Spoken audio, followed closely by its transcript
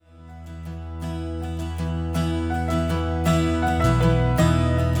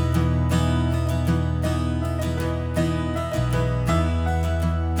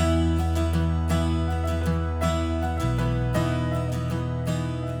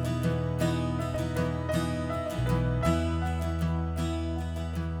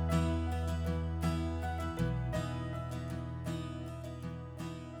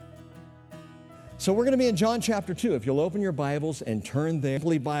So we're going to be in John chapter 2. If you'll open your Bibles and turn there,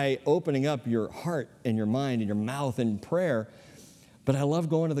 simply by opening up your heart and your mind and your mouth in prayer. But I love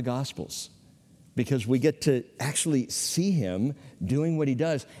going to the Gospels because we get to actually see him doing what he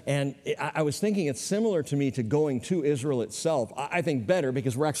does. And I was thinking it's similar to me to going to Israel itself. I think better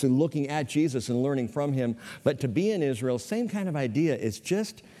because we're actually looking at Jesus and learning from him. But to be in Israel, same kind of idea. It's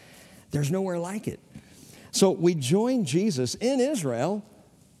just, there's nowhere like it. So we join Jesus in Israel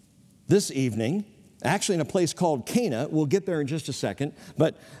this evening, actually in a place called Cana. We'll get there in just a second.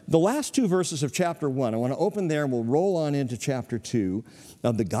 But the last two verses of chapter 1, I want to open there and we'll roll on into chapter 2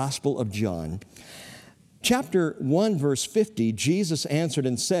 of the Gospel of John. Chapter 1, verse 50, Jesus answered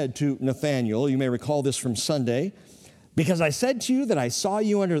and said to Nathanael, you may recall this from Sunday, because I said to you that I saw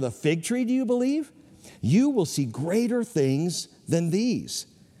you under the fig tree, do you believe? You will see greater things than these.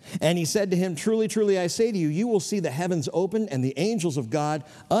 And he said to him, truly, truly, I say to you, you will see the heavens open and the angels of God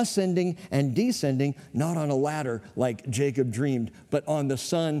ascending and descending, not on a ladder like Jacob dreamed, but on the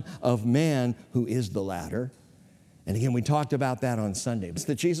Son of Man who is the ladder. And again, we talked about that on Sunday. It's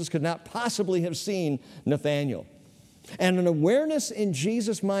that Jesus could not possibly have seen Nathanael. And an awareness in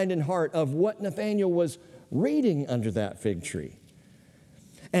Jesus' mind and heart of what Nathanael was reading under that fig tree.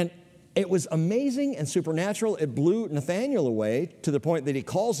 And it was amazing and supernatural. It blew Nathanael away to the point that he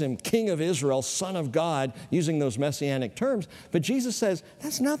calls him King of Israel, Son of God, using those messianic terms. But Jesus says,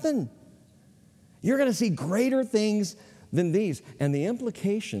 that's nothing. You're going to see greater things than these. And the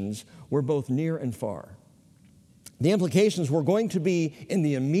implications were both near and far. The implications were going to be in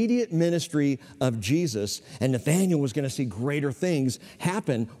the immediate ministry of Jesus, and Nathanael was going to see greater things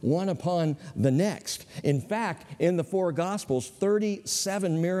happen one upon the next. In fact, in the four Gospels,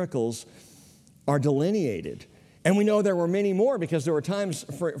 37 miracles are delineated. And we know there were many more because there were times,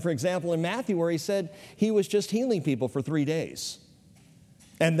 for example, in Matthew where he said he was just healing people for 3 days.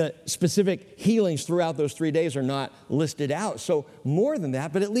 And the specific healings throughout those 3 days are not listed out. So more than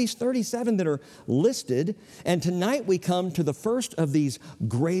that, but at least 37 that are listed. And tonight we come to the first of these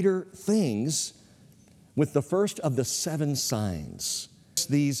greater things with the first of the 7 signs.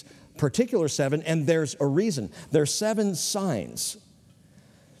 These particular 7, and there's a reason. There's 7 signs.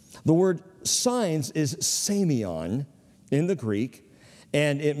 The word signs is semeion in the Greek,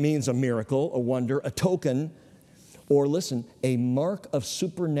 and it means a miracle, a wonder, a token, or listen, a mark of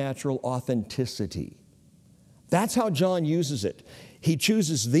supernatural authenticity. That's how John uses it. He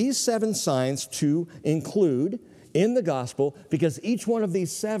chooses these 7 signs to include in the gospel because each one of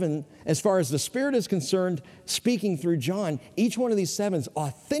these 7, as far as the Spirit is concerned, speaking through John, each one of these 7s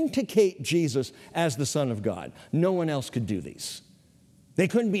authenticate Jesus as the Son of God. No one else could do these. They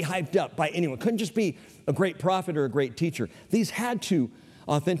couldn't be hyped up by anyone. Couldn't just be a great prophet or a great teacher. These had to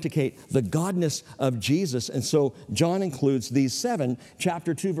authenticate the godness of Jesus. And so John includes these 7,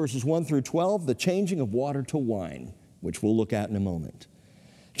 chapter 2, verses 1 through 12, the changing of water to wine, which we'll look at in a moment.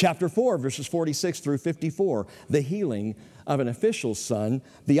 Chapter 4, verses 46 through 54, the healing of an official's son.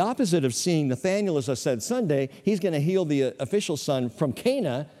 The opposite of seeing Nathanael, as I said Sunday, he's going to heal the official's son from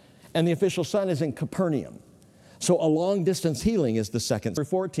Cana, and the official's son is in Capernaum. So a long-distance healing is the second. Chapter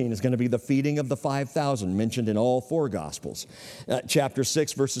 14 is going to be the feeding of the 5,000, mentioned in all 4 Gospels. Chapter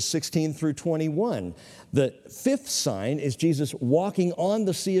 6, verses 16 through 21. The 5th sign is Jesus walking on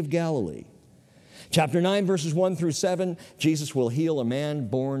the Sea of Galilee. Chapter 9, verses 1 through 7, Jesus will heal a man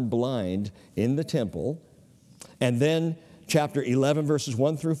born blind in the temple. And then chapter 11, verses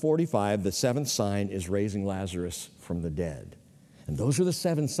 1 through 45, the 7th sign is raising Lazarus from the dead. And those are the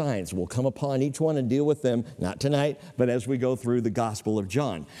 7 signs. We'll come upon each one and deal with them, not tonight, but as we go through the Gospel of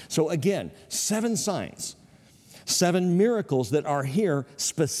John. So again, 7 signs, 7 miracles that are here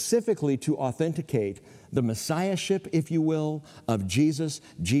specifically to authenticate the messiahship, if you will, of Jesus,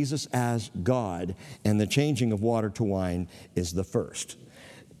 Jesus as God, and the changing of water to wine is the first.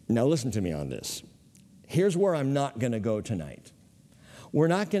 Now listen to me on this. Here's where I'm not going to go tonight. We're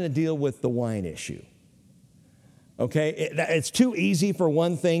not going to deal with the wine issue. Okay, it's too easy for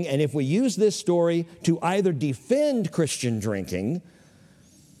one thing, and if we use this story to either defend Christian drinking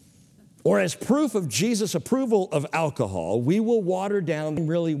or as proof of Jesus' approval of alcohol, we will water down what it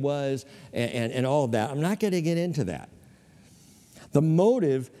really was and all of that. I'm not going to get into that. The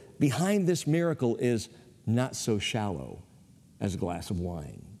motive behind this miracle is not so shallow as a glass of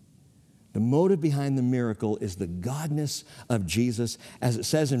wine. The motive behind the miracle is the godness of Jesus. As it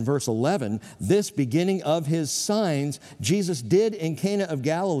says in verse 11, this beginning of his signs Jesus did in Cana of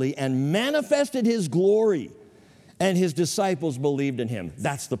Galilee and manifested his glory, and his disciples believed in him.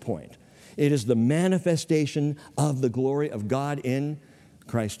 That's the point. It is the manifestation of the glory of God in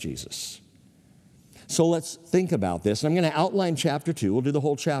Christ Jesus. So let's think about this. I'm going to outline chapter 2. We'll do the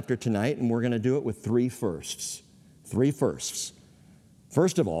whole chapter tonight, and we're going to do it with three firsts. Three firsts.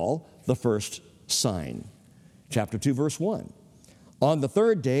 First of all, the first sign. Chapter 2, verse 1. On the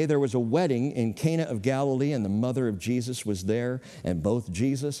third day, there was a wedding in Cana of Galilee, and the mother of Jesus was there, and both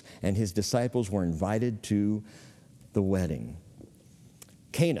Jesus and his disciples were invited to the wedding.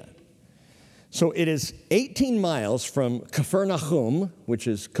 Cana. So it is 18 miles from Capernaum, which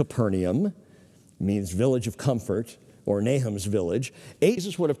is Capernaum, means village of comfort, or Nahum's village.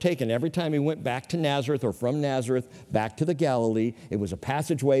 Jesus would have taken every time he went back to Nazareth or from Nazareth back to the Galilee. It was a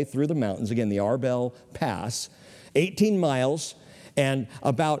passageway through the mountains, again, the Arbel Pass, 18 miles. And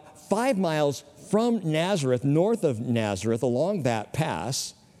about 5 miles from Nazareth, north of Nazareth, along that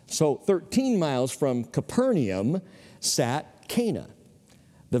pass, so 13 miles from Capernaum, sat Cana,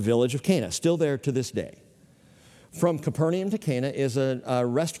 the village of Cana, still there to this day. From Capernaum to Cana is a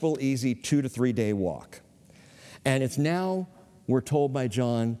restful, easy 2 to 3 day walk. And it's now, we're told by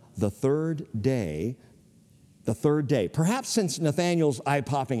John, the third day, perhaps since Nathanael's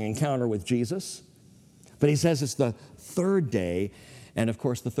eye-popping encounter with Jesus. But he says it's the third day, and of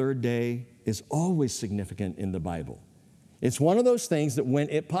course the third day is always significant in the Bible. It's one of those things that when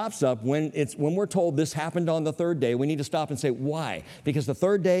it pops up, when we're told this happened on the third day, we need to stop and say, why? Because the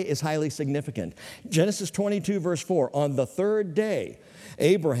third day is highly significant. Genesis 22, verse 4, on the third day,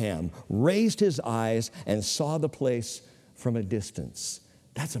 Abraham raised his eyes and saw the place from a distance.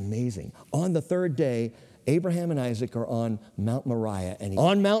 That's amazing. On the third day, Abraham and Isaac are on Mount Moriah. And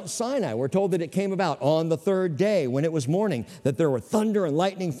on Mount Sinai, we're told that it came about on the third day when it was morning, that there were thunder and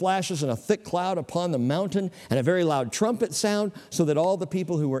lightning flashes and a thick cloud upon the mountain and a very loud trumpet sound, so that all the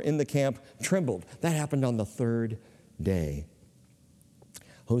people who were in the camp trembled. That happened on the third day.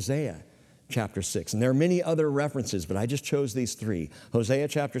 Hosea chapter 6. And there are many other references, but I just chose these three. Hosea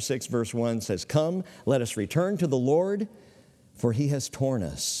chapter 6, verse 1 says, "Come, let us return to the Lord, for he has torn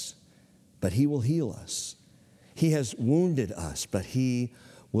us, but he will heal us. He has wounded us, but he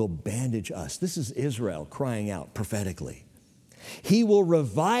will bandage us." This is Israel crying out prophetically. "He will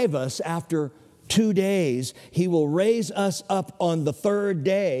revive us after 2 days. He will raise us up on the third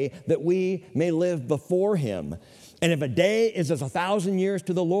day that we may live before him." And if a day is as 1,000 years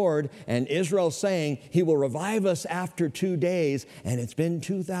to the Lord, and Israel's saying he will revive us after 2 days, and it's been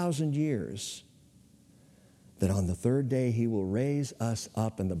 2,000 years, that on the third day he will raise us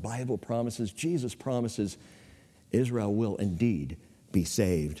up. And the Bible promises, Jesus promises, Israel will indeed be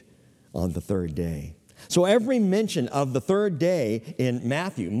saved on the third day. So every mention of the third day in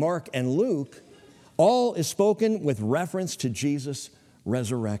Matthew, Mark, and Luke, all is spoken with reference to Jesus'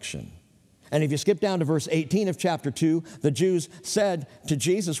 resurrection. And if you skip down to verse 18 of chapter 2, the Jews said to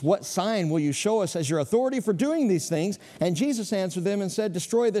Jesus, "What sign will you show us as your authority for doing these things?" And Jesus answered them and said,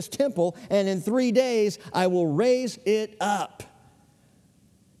 "Destroy this temple, and in 3 days I will raise it up."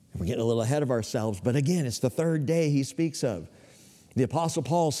 We're getting a little ahead of ourselves, but again, it's the third day he speaks of. The Apostle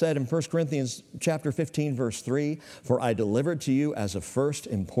Paul said in 1 Corinthians chapter 15, verse 3, "For I delivered to you as of first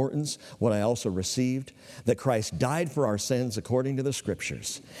importance what I also received, that Christ died for our sins according to the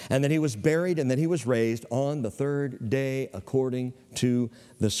Scriptures, and that he was buried, and that he was raised on the third day according to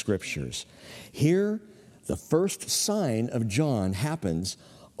the Scriptures." Here, the first sign of John happens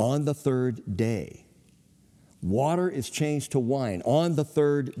on the third day. Water is changed to wine on the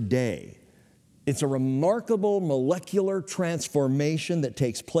third day. It's a remarkable molecular transformation that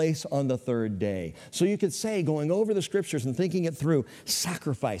takes place on the third day. So you could say, going over the Scriptures and thinking it through,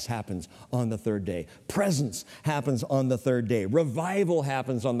 sacrifice happens on the third day. Presence happens on the third day. Revival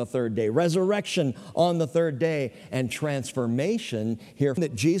happens on the third day. Resurrection on the third day. And transformation here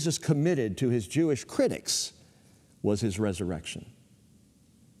that Jesus committed to his Jewish critics was his resurrection.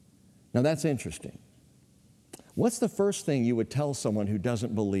 Now that's interesting. What's the first thing you would tell someone who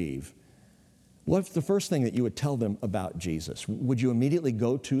doesn't believe? What's the first thing that you would tell them about Jesus? Would you immediately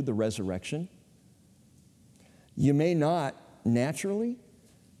go to the resurrection? You may not naturally,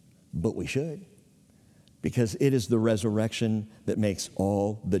 but we should, because it is the resurrection that makes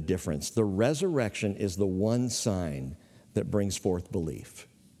all the difference. The resurrection is the one sign that brings forth belief.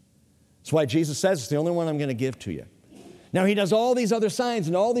 That's why Jesus says it's the only one I'm going to give to you. Now, he does all these other signs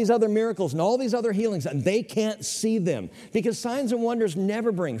and all these other miracles and all these other healings, and they can't see them because signs and wonders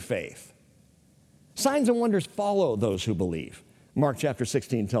never bring faith. Signs and wonders follow those who believe. Mark chapter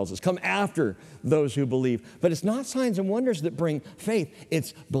 16 tells us, come after those who believe. But it's not signs and wonders that bring faith.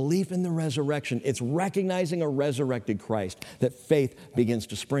 It's belief in the resurrection. It's recognizing a resurrected Christ that faith begins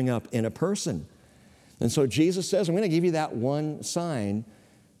to spring up in a person. And so Jesus says, I'm going to give you that one sign,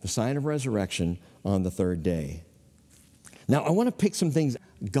 the sign of resurrection on the third day. Now, I want to pick some things,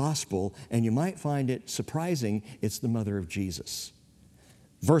 gospel, and you might find it surprising, it's the mother of Jesus.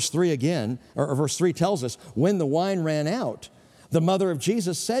 Verse 3 again, or verse 3 tells us, when the wine ran out, the mother of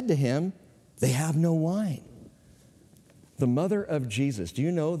Jesus said to him, they have no wine. The mother of Jesus, do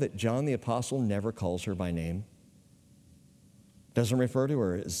you know that John the Apostle never calls her by name? Doesn't refer to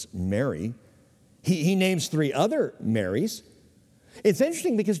her as Mary. He names 3 other Marys. It's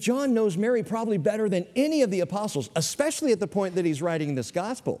interesting because John knows Mary probably better than any of the apostles, especially at the point that he's writing this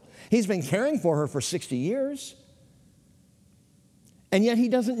gospel. He's been caring for her for 60 years. And yet he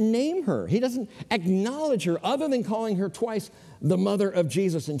doesn't name her. He doesn't acknowledge her other than calling her twice the mother of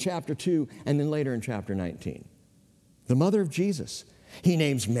Jesus in chapter 2 and then later in chapter 19. The mother of Jesus. He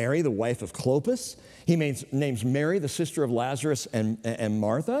names Mary, the wife of Clopas. He names Mary, the sister of Lazarus and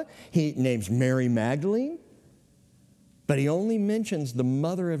Martha. He names Mary Magdalene. But he only mentions the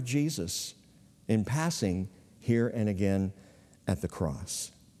mother of Jesus in passing here and again at the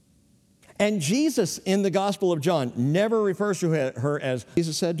cross. And Jesus in the Gospel of John never refers to her as,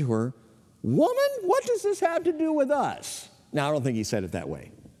 Jesus said to her, woman, what does this have to do with us? Now, I don't think he said it that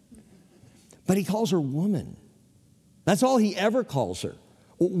way. But he calls her woman. That's all he ever calls her,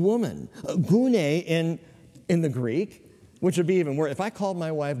 woman. Gune in the Greek, which would be even worse. If I called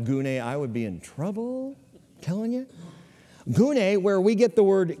my wife Gune, I would be in trouble, I'm telling you. Gune, where we get the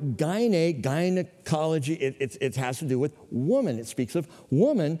word gynecology, it has to do with woman. It speaks of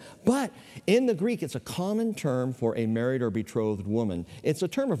woman, but in the Greek, it's a common term for a married or betrothed woman. It's a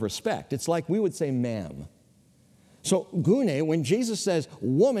term of respect. It's like we would say ma'am. So gune, when Jesus says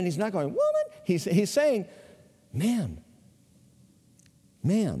woman, he's not going, woman. He's saying, ma'am.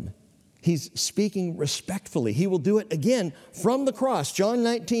 He's speaking respectfully. He will do it again from the cross. John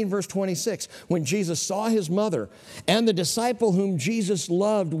 19, verse 26, when Jesus saw his mother and the disciple whom Jesus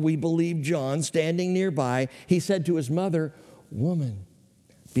loved, we believe John, standing nearby, he said to his mother, woman,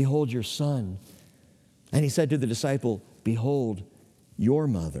 behold your son. And he said to the disciple, behold your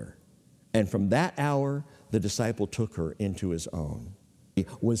mother. And from that hour, the disciple took her into his own. He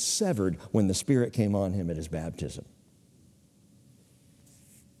was severed when the Spirit came on him at his baptism.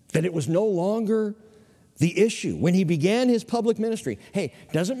 That it was no longer the issue. When he began his public ministry, hey,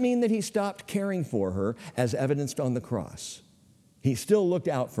 doesn't mean that he stopped caring for her as evidenced on the cross. He still looked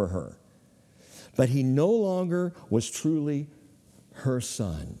out for her. But he no longer was truly her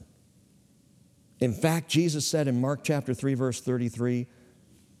son. In fact, Jesus said in Mark chapter 3, verse 33,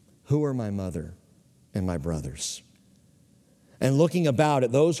 who are my mother and my brothers? And looking about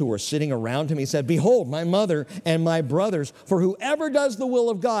at those who were sitting around him, he said, behold, my mother and my brothers, for whoever does the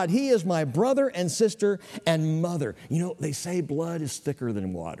will of God, he is my brother and sister and mother. You know, they say blood is thicker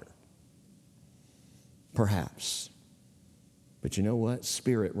than water. Perhaps. But you know what?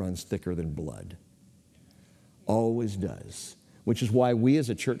 Spirit runs thicker than blood. Always does. Which is why we as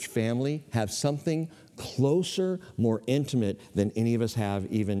a church family have something closer, more intimate than any of us have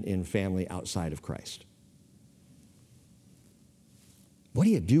even in family outside of Christ. What do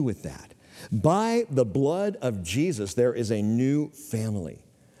you do with that? By the blood of Jesus, there is a new family.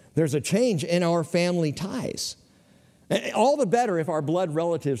 There's a change in our family ties. All the better if our blood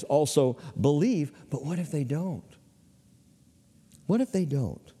relatives also believe, but what if they don't? What if they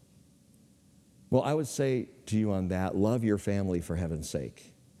don't? Well, I would say to you on that, love your family for heaven's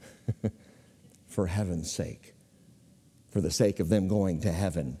sake. For heaven's sake. For the sake of them going to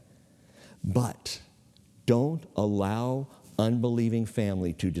heaven. But don't allow unbelieving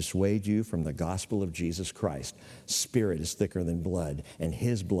family to dissuade you from the gospel of Jesus Christ. Spirit is thicker than blood, and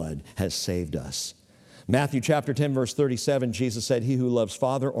his blood has saved us. Matthew chapter 10, verse 37, Jesus said, he who loves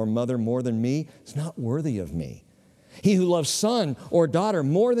father or mother more than me is not worthy of me. He who loves son or daughter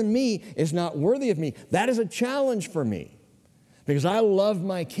more than me is not worthy of me. That is a challenge for me because I love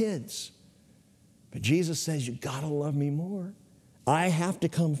my kids. But Jesus says, you got to love me more. I have to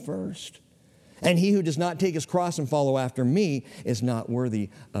come first. And he who does not take his cross and follow after me is not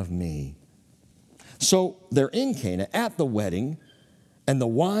worthy of me. So they're in Cana at the wedding, and the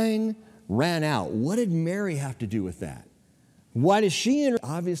wine ran out. What did Mary have to do with that? Why does she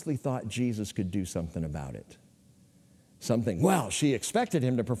obviously thought Jesus could do something about it? Something. Well, she expected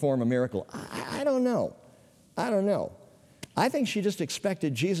him to perform a miracle. I don't know. I think she just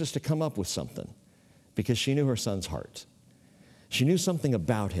expected Jesus to come up with something because she knew her son's heart. She knew something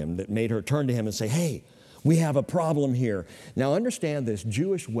about him that made her turn to him and say, hey, we have a problem here. Now understand this,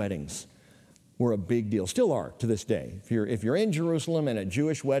 Jewish weddings were a big deal, still are to this day. If you're in Jerusalem and a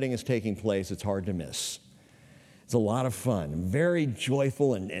Jewish wedding is taking place, it's hard to miss. It's a lot of fun, very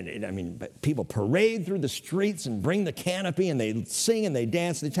joyful, and people parade through the streets and bring the canopy and they sing and they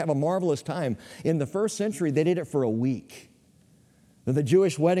dance. They have a marvelous time. In the first century, they did it for a week. The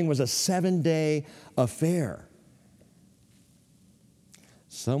Jewish wedding was a 7-day affair.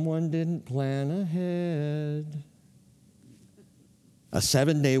 Someone didn't plan ahead. A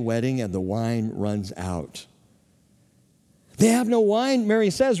 7-day wedding and the wine runs out. They have no wine,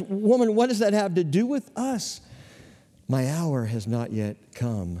 Mary says. Woman, what does that have to do with us? My hour has not yet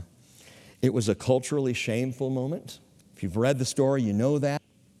come. It was a culturally shameful moment. If you've read the story, you know that.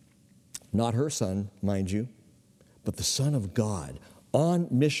 Not her son, mind you, but the Son of God on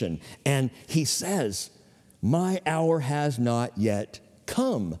mission. And he says, my hour has not yet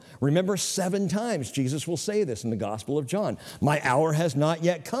come. Remember, 7 times Jesus will say this in the Gospel of John. My hour has not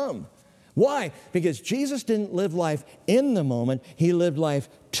yet come. Why? Because Jesus didn't live life in the moment. He lived life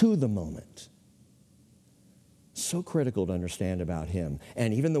to the moment. So critical to understand about him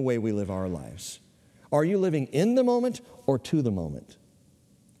and even the way we live our lives. Are you living in the moment or to the moment?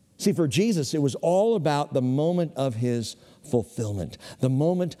 See, for Jesus, it was all about the moment of his fulfillment, the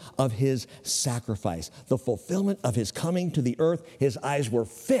moment of his sacrifice, the fulfillment of his coming to the earth. His eyes were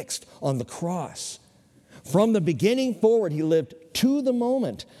fixed on the cross. From the beginning forward, he lived to the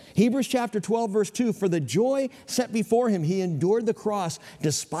moment. Hebrews chapter 12, verse 2, for the joy set before him, he endured the cross,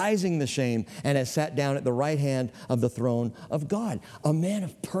 despising the shame, and has sat down at the right hand of the throne of God. A man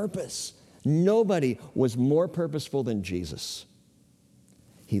of purpose. Nobody was more purposeful than Jesus.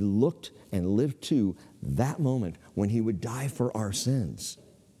 He looked and lived to that moment when he would die for our sins.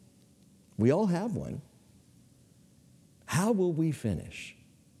 We all have one. How will we finish?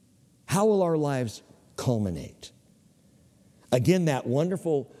 How will our lives culminate? Again, that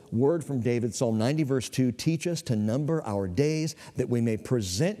wonderful word from David, Psalm 90, verse 2, teach us to number our days that we may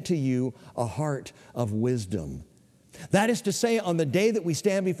present to you a heart of wisdom. That is to say, on the day that we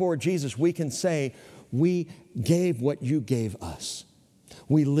stand before Jesus, we can say, we gave what you gave us.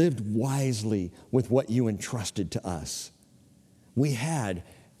 We lived wisely with what you entrusted to us. We had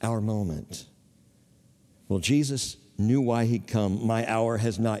our moment. Well, Jesus knew why he'd come. My hour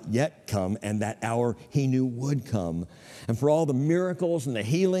has not yet come, and that hour he knew would come. And for all the miracles and the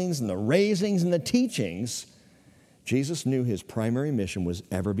healings and the raisings and the teachings, Jesus knew his primary mission was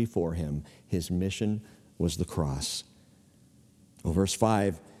ever before him. His mission was the cross. Well, verse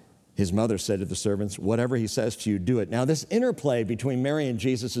 5, his mother said to the servants, whatever he says to you, do it. Now, this interplay between Mary and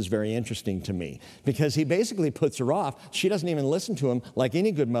Jesus is very interesting to me because he basically puts her off. She doesn't even listen to him like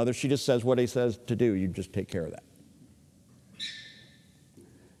any good mother. She just says what he says to do. You just take care of that.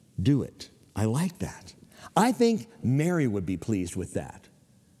 Do it. I like that. I think Mary would be pleased with that.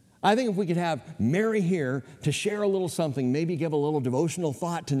 I think if we could have Mary here to share a little something, maybe give a little devotional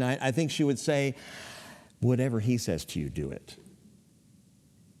thought tonight, I think she would say, whatever he says to you, do it.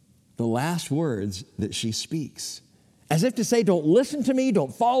 The last words that she speaks, as if to say, don't listen to me,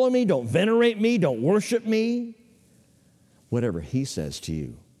 don't follow me, don't venerate me, don't worship me. Whatever he says to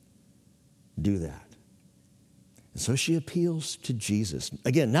you, do that. And so she appeals to Jesus.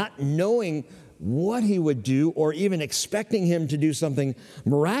 Again, not knowing what he would do or even expecting him to do something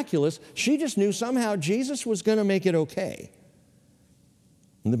miraculous. She just knew somehow Jesus was going to make it okay.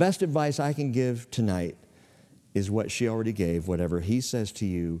 And the best advice I can give tonight is what she already gave. Whatever he says to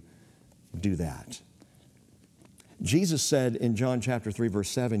you, do that. Jesus said in John chapter 3, verse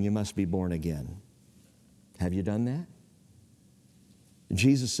 7, you must be born again. Have you done that?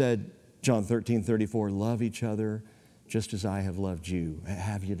 Jesus said, John 13:34, love each other just as I have loved you.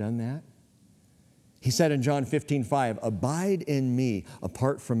 Have you done that? He said in John 15:5, abide in me.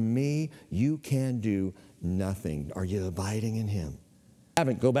 Apart from me, you can do nothing. Are you abiding in him? If you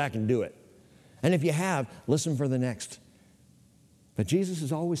haven't, go back and do it. And if you have, listen for the next. But Jesus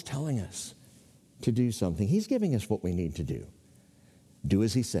is always telling us to do something. He's giving us what we need to do. Do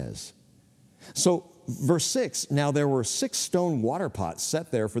as he says. So, verse 6, now there were 6 stone water pots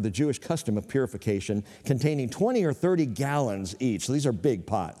set there for the Jewish custom of purification, containing 20 or 30 gallons each. So these are big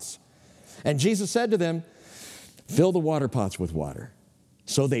pots. And Jesus said to them, fill the water pots with water.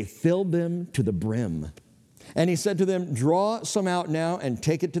 So they filled them to the brim. And he said to them, draw some out now and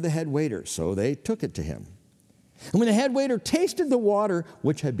take it to the head waiter. So they took it to him. And when the head waiter tasted the water,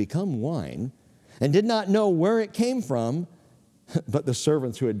 which had become wine, and did not know where it came from, but the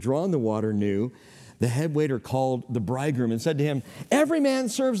servants who had drawn the water knew, the head waiter called the bridegroom and said to him, every man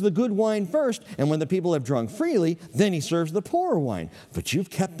serves the good wine first, and when the people have drunk freely, then he serves the poorer wine. But you've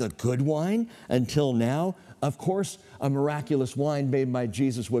kept the good wine until now. Of course, a miraculous wine made by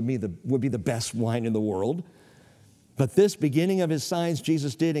Jesus would be the best wine in the world. But this beginning of his signs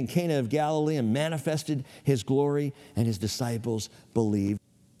Jesus did in Cana of Galilee and manifested his glory, and his disciples believed.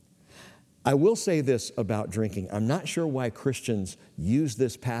 I will say this about drinking. I'm not sure why Christians use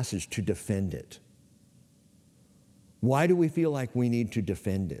this passage to defend it. Why do we feel like we need to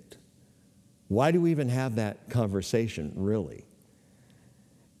defend it? Why do we even have that conversation, really?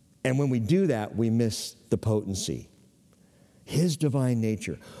 And when we do that, we miss the potency. His divine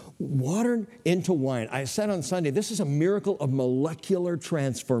nature. Water into wine. I said on Sunday, this is a miracle of molecular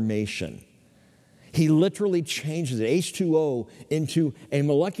transformation. He literally changes it, H2O, into a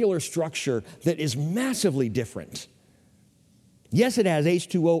molecular structure that is massively different. Yes, it has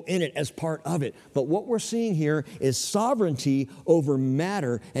H2O in it as part of it, but what we're seeing here is sovereignty over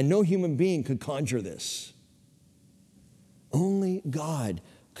matter, and no human being could conjure this. Only God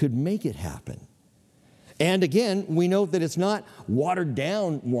could make it happen. And again, we note that it's not watered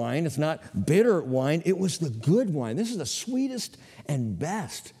down wine, it's not bitter wine, it was the good wine. This is the sweetest and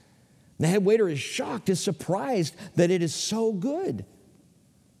best. The head waiter is shocked, is surprised that it is so good.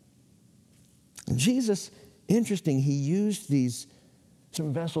 Jesus, interesting, he used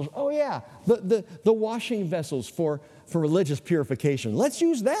some vessels. Oh yeah, the washing vessels for religious purification. Let's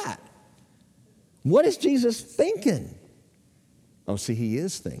use that. What is Jesus thinking? Oh, see, he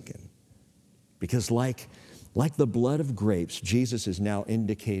is thinking. Because like the blood of grapes, Jesus is now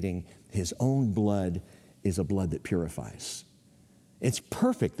indicating his own blood is a blood that purifies. It's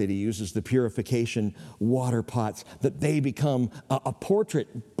perfect that he uses the purification water pots, that they become a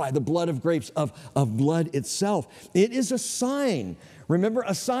portrait by the blood of grapes of blood itself. It is a sign. Remember,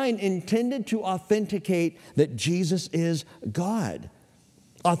 a sign intended to authenticate that Jesus is God,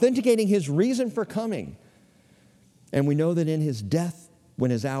 authenticating his reason for coming. And we know that in his death, when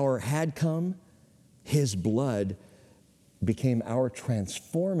his hour had come, his blood became our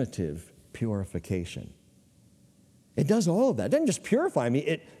transformative purification. It does all of that. It doesn't just purify me,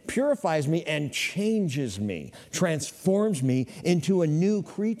 it purifies me and changes me, transforms me into a new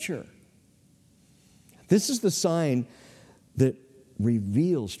creature. This is the sign that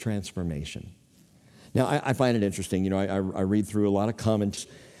reveals transformation. Now, I find it interesting. I read through a lot of comments.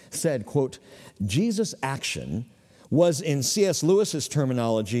 Said, quote, Jesus' action was, in C.S. Lewis's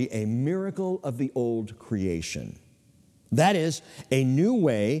terminology, a miracle of the old creation. That is, a new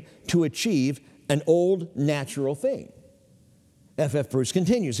way to achieve an old natural thing. F.F. Bruce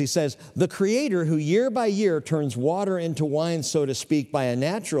continues. He says, the Creator who year by year turns water into wine, so to speak, by a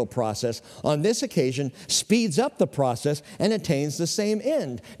natural process, on this occasion speeds up the process and attains the same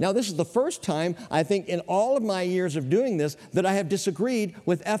end. Now, this is the first time, I think, in all of my years of doing this, that I have disagreed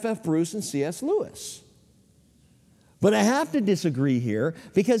with F.F. Bruce and C.S. Lewis. But I have to disagree here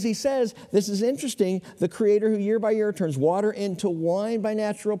because he says, this is interesting, the Creator who year by year turns water into wine by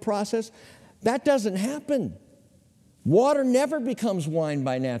natural process. That doesn't happen. Water never becomes wine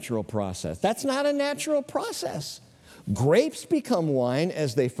by natural process. That's not a natural process. Grapes become wine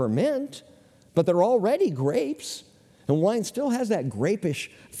as they ferment, but they're already grapes, and wine still has that grapish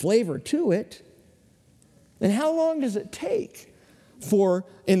flavor to it. And how long does it take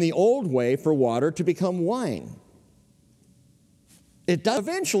in the old way, for water to become wine? It does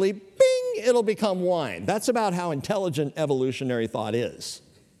eventually, bing, it'll become wine. That's about how intelligent evolutionary thought is.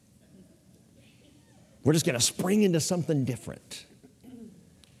 We're just going to spring into something different.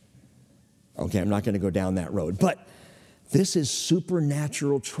 Okay, I'm not going to go down that road. But this is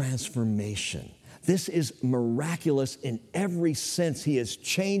supernatural transformation. This is miraculous in every sense. He is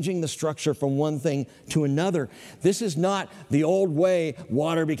changing the structure from one thing to another. This is not the old way,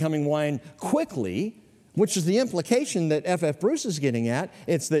 water becoming wine quickly, which is the implication that F.F. Bruce is getting at.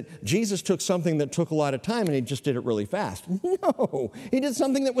 It's that Jesus took something that took a lot of time and he just did it really fast. No, he did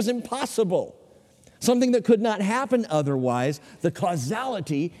something that was impossible. Something that could not happen otherwise. The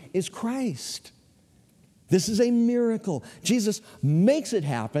causality is Christ. This is a miracle. Jesus makes it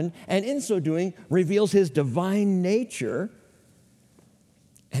happen, and in so doing, reveals his divine nature.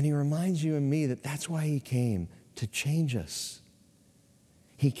 And he reminds you and me that that's why he came, to change us.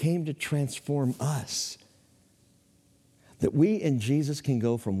 He came to transform us. That we in Jesus can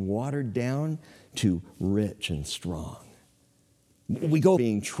go from watered down to rich and strong. We go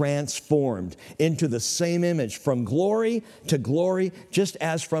being transformed into the same image from glory to glory, just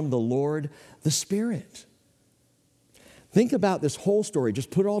as from the Lord, the Spirit. Think about this whole story. Just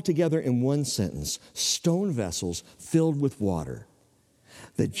put it all together in one sentence. Stone vessels filled with water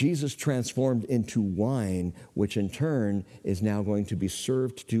that Jesus transformed into wine, which in turn is now going to be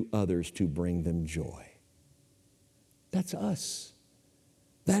served to others to bring them joy. That's us.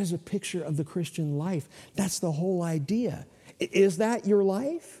 That is a picture of the Christian life. That's the whole idea. Is that your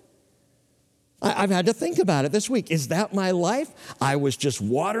life? I've had to think about it this week. Is that my life? I was just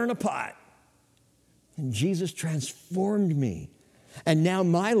water in a pot. And Jesus transformed me. And now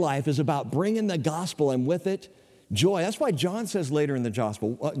my life is about bringing the gospel and with it, Joy. That's why John says later in the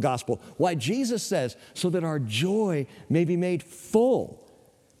gospel, why Jesus says, so that our joy may be made full,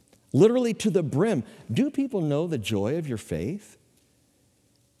 literally to the brim. Do people know the joy of your faith?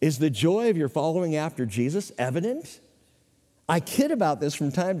 Is the joy of your following after Jesus evident? I kid about this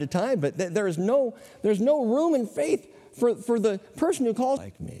from time to time, but there's no room in faith for the person who calls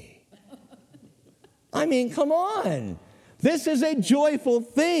like me. I mean, come on. This is a joyful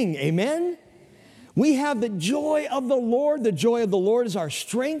thing, amen? We have the joy of the Lord. The joy of the Lord is our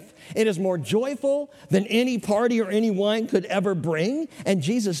strength. It is more joyful than any party or any wine could ever bring. And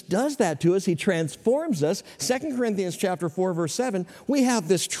Jesus does that to us. He transforms us. 2 Corinthians chapter 4, verse 7, we have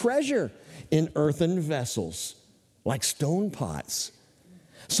this treasure in earthen vessels, like stone pots,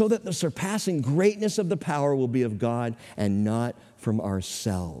 so that the surpassing greatness of the power will be of God and not from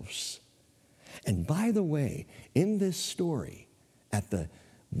ourselves. And by the way, in this story, at the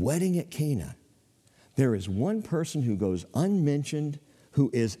wedding at Cana, there is one person who goes unmentioned who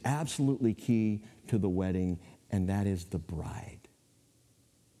is absolutely key to the wedding, and that is the bride.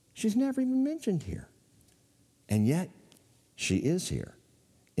 She's never even mentioned here. And yet, she is here.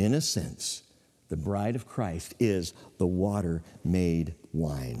 In a sense, the bride of Christ is the water made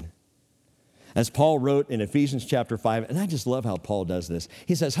wine. As Paul wrote in Ephesians chapter 5, and I just love how Paul does this.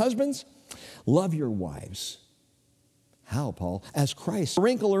 He says, husbands, love your wives. How, Paul? As Christ,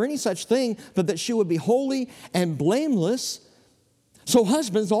 wrinkle or any such thing, but that she would be holy and blameless. So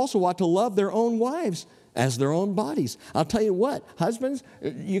husbands also ought to love their own wives as their own bodies. I'll tell you what, husbands,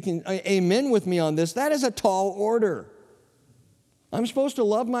 you can amen with me on this. That is a tall order. I'm supposed to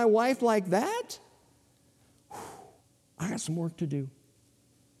love my wife like that? I got some work to do.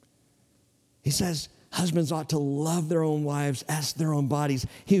 He says, husbands ought to love their own wives as their own bodies.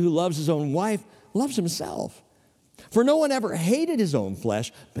 He who loves his own wife loves himself. For no one ever hated his own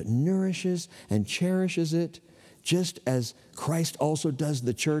flesh, but nourishes and cherishes it, just as Christ also does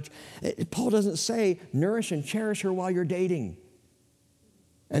the church. Paul doesn't say, nourish and cherish her while you're dating.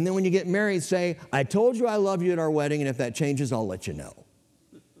 And then when you get married, say, I told you I love you at our wedding, and if that changes, I'll let you know.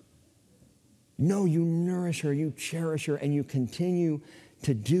 No, you nourish her, you cherish her, and you continue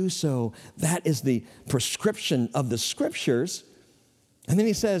to do so. That is the prescription of the Scriptures. And then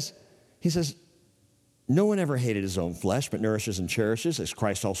he says, no one ever hated his own flesh, but nourishes and cherishes, as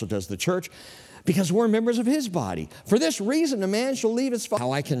Christ also does the church, because we're members of his body. For this reason, a man shall leave his father.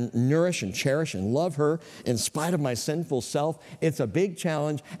 How I can nourish and cherish and love her in spite of my sinful self, it's a big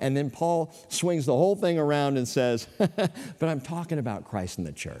challenge. And then Paul swings the whole thing around and says, but I'm talking about Christ and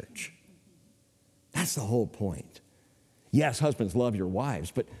the church. That's the whole point. Yes, husbands, love your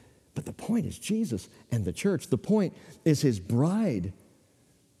wives, but the point is Jesus and the church. The point is his bride.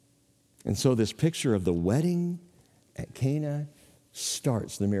 And so this picture of the wedding at Cana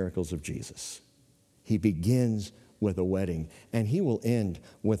starts the miracles of Jesus. He begins with a wedding, and he will end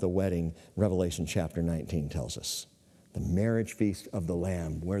with a wedding, Revelation chapter 19 tells us. The marriage feast of the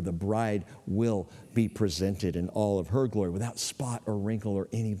Lamb, where the bride will be presented in all of her glory, without spot or wrinkle or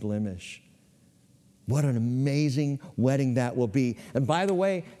any blemish. What an amazing wedding that will be. And by the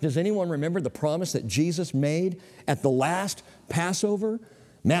way, does anyone remember the promise that Jesus made at the last Passover?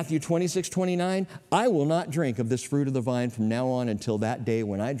 Matthew 26:29, I will not drink of this fruit of the vine from now on until that day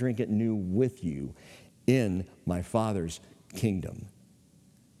when I drink it new with you in my Father's kingdom.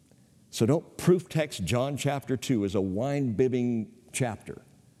 So don't proof text John chapter 2 as a wine-bibbing chapter.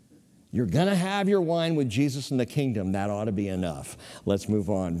 You're going to have your wine with Jesus in the kingdom. That ought to be enough. Let's move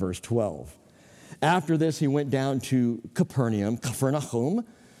on. Verse 12. After this, he went down to Capernaum,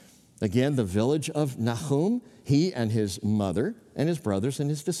 again, the village of Nahum, he and his mother and his brothers and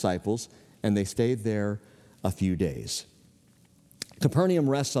his disciples, and they stayed there a few days. Capernaum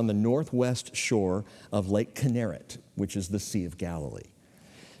rests on the northwest shore of Lake Kinneret, which is the Sea of Galilee.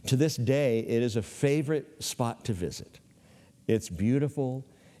 To this day, it is a favorite spot to visit. It's beautiful.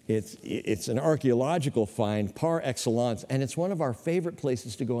 It's an archaeological find par excellence, and it's one of our favorite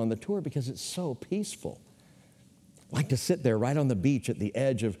places to go on the tour because it's so peaceful. I like to sit there right on the beach at the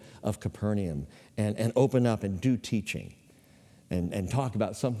edge of Capernaum and open up and do teaching and talk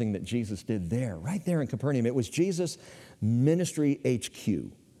about something that Jesus did there, right there in Capernaum. It was Jesus' ministry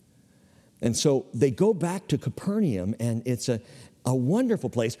HQ. And so they go back to Capernaum, and it's a wonderful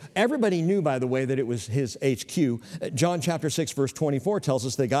place. Everybody knew, by the way, that it was his HQ. John chapter 6, verse 24 tells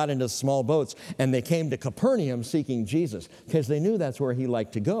us they got into small boats and they came to Capernaum seeking Jesus because they knew that's where he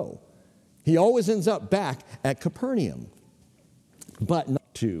liked to go. He always ends up back at Capernaum, but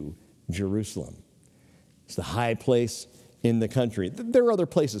not to Jerusalem. It's the high place in the country. There are other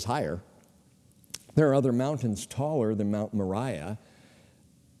places higher. There are other mountains taller than Mount Moriah,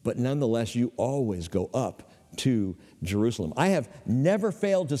 but nonetheless, you always go up to Jerusalem. I have never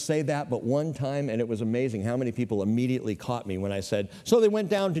failed to say that but one time, and it was amazing how many people immediately caught me when I said, so they went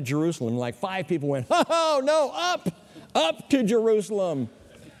down to Jerusalem. Like 5 people went, oh, no, up to Jerusalem.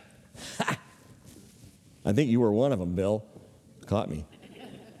 I think you were one of them, Bill. Caught me.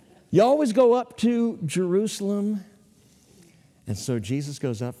 You always go up to Jerusalem. And so Jesus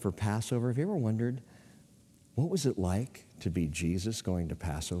goes up for Passover. Have you ever wondered, what was it like to be Jesus going to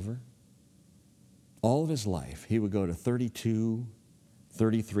Passover? All of his life, he would go to 32,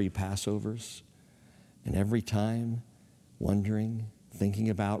 33 Passovers, and every time wondering, thinking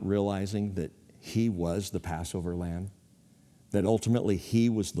about, realizing that he was the Passover lamb, that ultimately he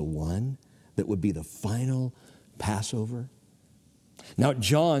was the one that would be the final Passover. Now,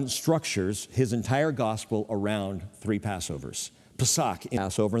 John structures his entire gospel around 3 Passovers. Pesach,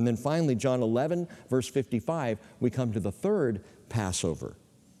 Passover, and then finally, John 11, verse 55, we come to the 3rd Passover.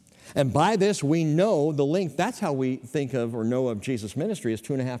 And by this, we know the length. That's how we think of or know of Jesus' ministry is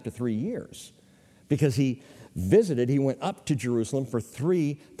 2.5 to 3 years. Because he went up to Jerusalem for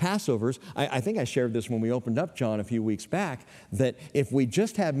 3 Passovers. I think I shared this when we opened up John a few weeks back, that if we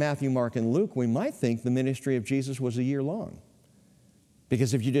just had Matthew, Mark, and Luke, we might think the ministry of Jesus was a year long.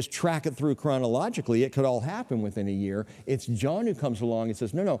 Because if you just track it through chronologically, it could all happen within a year. It's John who comes along and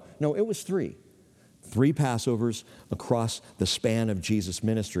says, no, it was 3. 3 Passovers across the span of Jesus'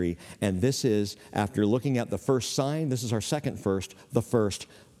 ministry. And this is, after looking at the first sign, this is our second first, the first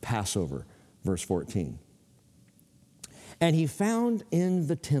Passover, verse 14. And he found in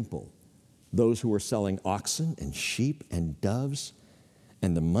the temple those who were selling oxen and sheep and doves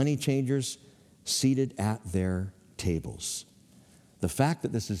and the money changers seated at their tables. The fact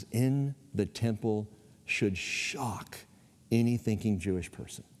that this is in the temple should shock any thinking Jewish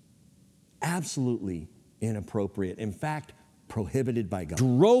person. Absolutely inappropriate. In fact, prohibited by God.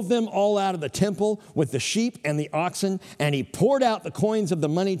 Drove them all out of the temple with the sheep and the oxen, and he poured out the coins of the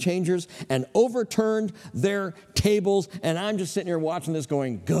money changers and overturned their tables. And I'm just sitting here watching this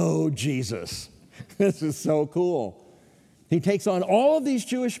going, go Jesus. This is so cool. He takes on all of these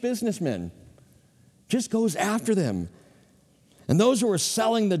Jewish businessmen, just goes after them. And those who were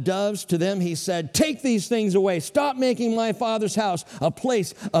selling the doves, to them he said, take these things away. Stop making my Father's house a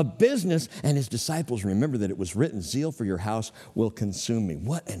place of business. And his disciples, remember that it was written, zeal for your house will consume me.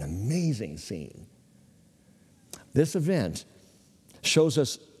 What an amazing scene. This event shows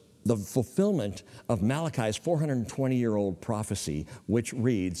us the fulfillment of Malachi's 420-year-old prophecy, which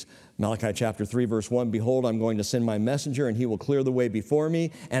reads, Malachi chapter 3, verse 1, behold, I'm going to send my messenger, and he will clear the way before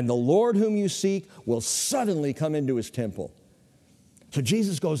me, and the Lord whom you seek will suddenly come into his temple. So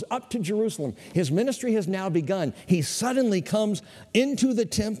Jesus goes up to Jerusalem. His ministry has now begun. He suddenly comes into the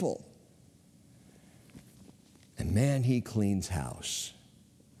temple. And man, he cleans house.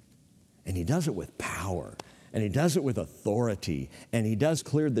 And he does it with power. And he does it with authority. And he does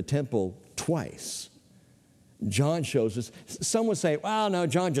clear the temple twice. John shows us. Some would say, well, no,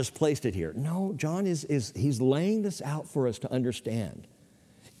 John just placed it here. No, John he's laying this out for us to understand.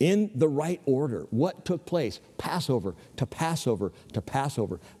 In the right order, what took place? Passover to Passover to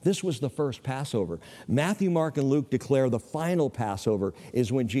Passover. This was the first Passover. Matthew, Mark, and Luke declare the final Passover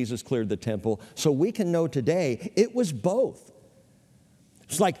is when Jesus cleared the temple. So we can know today it was both.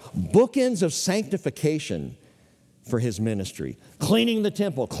 It's like bookends of sanctification for his ministry. Cleaning the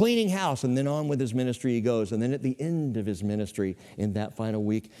temple, cleaning house, and then on with his ministry he goes. And then at the end of his ministry in that final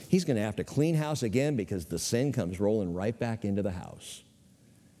week, he's going to have to clean house again because the sin comes rolling right back into the house.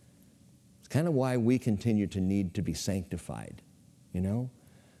 Kind of why we continue to need to be sanctified, you know?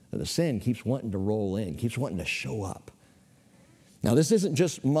 The sin keeps wanting to roll in, keeps wanting to show up. Now, this isn't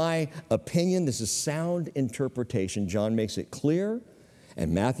just my opinion. This is sound interpretation. John makes it clear,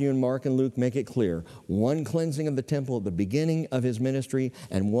 and Matthew and Mark and Luke make it clear. One cleansing of the temple at the beginning of his ministry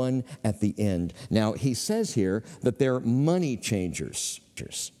and one at the end. Now, he says here that they're money changers.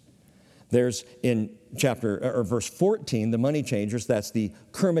 There's in verse 14, the money changers, that's the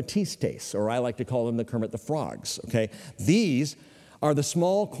kermatistes, or I like to call them the Kermit the Frogs, okay? These are the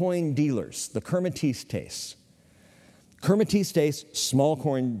small coin dealers, the kermatistes. Kermatistes, small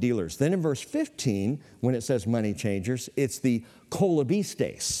coin dealers. Then in verse 15, when it says money changers, it's the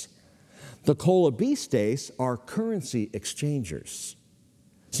kolobistes. The kolobistes are currency exchangers.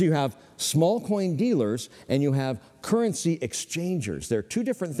 So you have small coin dealers and you have currency exchangers. There are 2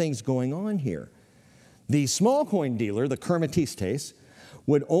 different things going on here. The small coin dealer, the kermatistes,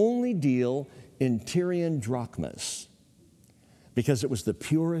 would only deal in Tyrian drachmas because it was the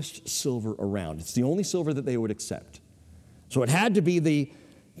purest silver around. It's the only silver that they would accept. So it had to be the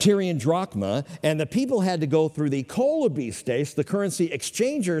Tyrian drachma, and the people had to go through the kolobistes, the currency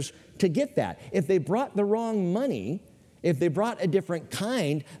exchangers, to get that. If they brought the wrong money, if they brought a different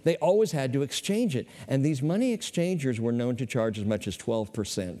kind, they always had to exchange it. And these money exchangers were known to charge as much as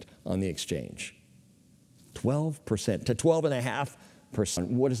 12% on the exchange. 12% to 12.5%.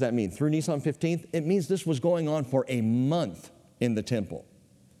 What does that mean? Through Nisan 15th, it means this was going on for a month in the temple.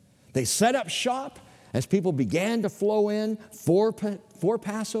 They set up shop as people began to flow in for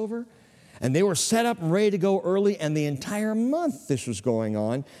Passover, and they were set up and ready to go early, and the entire month this was going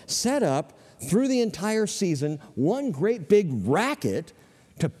on, set up through the entire season, one great big racket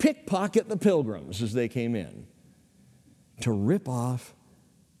to pickpocket the pilgrims as they came in, to rip off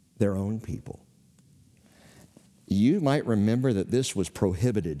their own people. You might remember that this was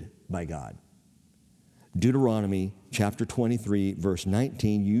prohibited by God. Deuteronomy chapter 23, verse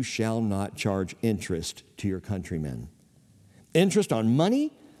 19, you shall not charge interest to your countrymen. Interest on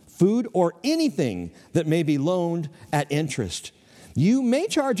money, food, or anything that may be loaned at interest. You may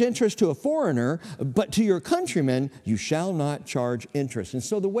charge interest to a foreigner, but to your countrymen, you shall not charge interest. And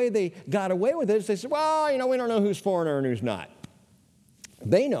so the way they got away with it is they said, well, we don't know who's foreigner and who's not.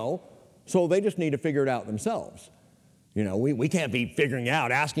 They know, so they just need to figure it out themselves. We can't be figuring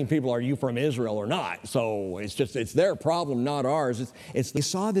out, asking people, are you from Israel or not? So it's their problem, not ours. They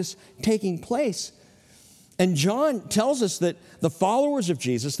saw this taking place. And John tells us that the followers of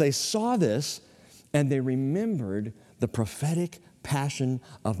Jesus, they saw this and they remembered the prophetic passion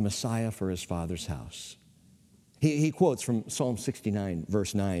of Messiah for his Father's house. He quotes from Psalm 69,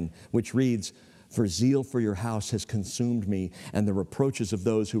 verse 9, which reads, for zeal for your house has consumed me, and the reproaches of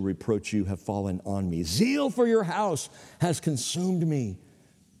those who reproach you have fallen on me. Zeal for your house has consumed me.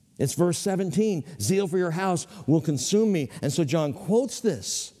 It's verse 17. Zeal for your house will consume me. And so John quotes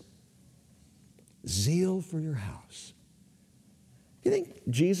this. Zeal for your house. Do you think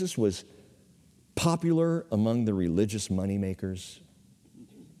Jesus was popular among the religious moneymakers?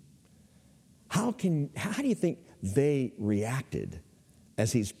 How do you think they reacted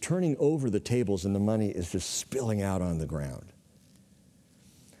as he's turning over the tables and the money is just spilling out on the ground?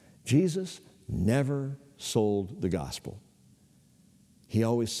 Jesus never sold the gospel. He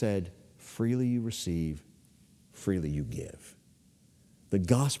always said, freely you receive, freely you give. The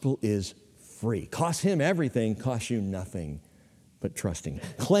gospel is free. Costs him everything, costs you nothing but trusting.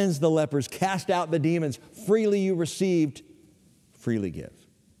 Cleanse the lepers, cast out the demons. Freely you received, freely give.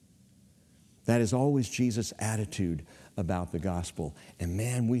 That is always Jesus' attitude about the gospel. And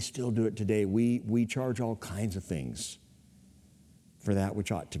man, we still do it today. We charge all kinds of things for that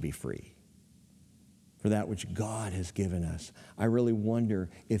which ought to be free, for that which God has given us. I really wonder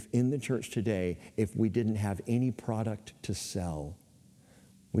if in the church today, if we didn't have any product to sell,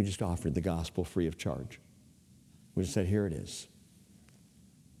 we just offered the gospel free of charge. We just said, here it is.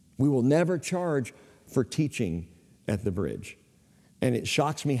 We will never charge for teaching at the bridge. And it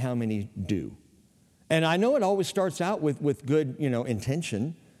shocks me how many do. And I know it always starts out with good,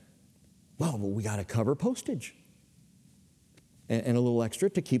 intention. Well, we got to cover postage and a little extra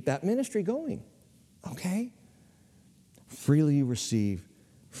to keep that ministry going. Okay? Freely you receive,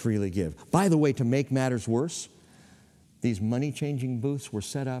 freely give. By the way, to make matters worse, these money-changing booths were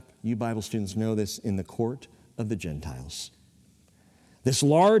set up, you Bible students know this, in the court of the Gentiles. This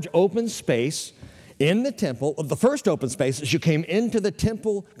large open space in the temple, the first open space as you came into the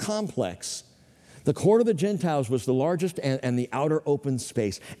temple complex, the court of the Gentiles was the largest and the outer open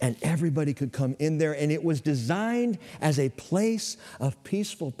space, and everybody could come in there, and it was designed as a place of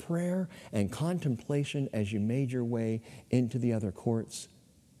peaceful prayer and contemplation as you made your way into the other courts.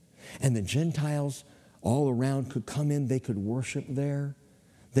 And the Gentiles all around could come in, they could worship there,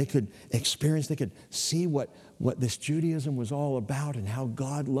 they could experience, they could see what this Judaism was all about and how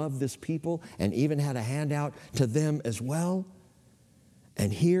God loved this people and even had a handout to them as well.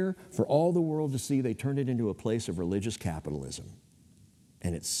 And here, for all the world to see, they turned it into a place of religious capitalism.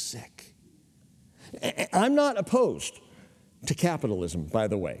 And it's sick. I'm not opposed to capitalism, by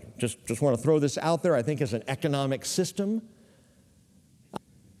the way. Just want to throw this out there. I think as an economic system.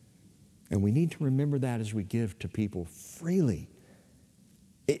 And we need to remember that as we give to people freely.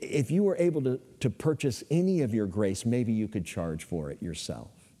 If you were able to purchase any of your grace, maybe you could charge for it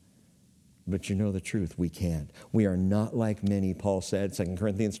yourself. But you know the truth, we can't. We are not like many, Paul said, 2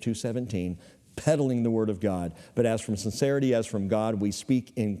 Corinthians 2:17, peddling the word of God. But as from sincerity, as from God, we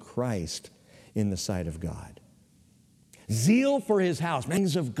speak in Christ in the sight of God. Zeal for his house,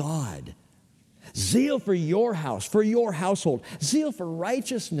 things of God. Zeal for your house, for your household. Zeal for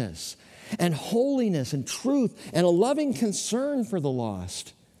righteousness and holiness and truth and a loving concern for the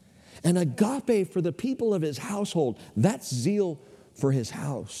lost. And agape for the people of his household. That's zeal for his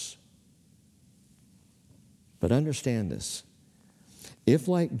house. But understand this. If,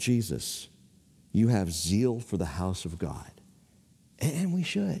 like Jesus, you have zeal for the house of God, and we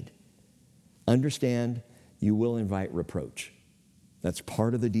should, understand you will invite reproach. That's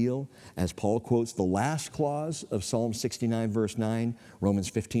part of the deal. As Paul quotes the last clause of Psalm 69, verse 9, Romans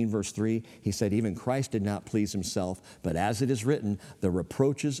 15, verse 3, he said, even Christ did not please himself, but as it is written, the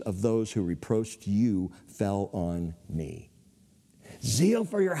reproaches of those who reproached you fell on me. Zeal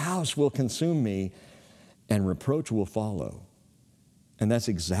for your house will consume me, and reproach will follow. And that's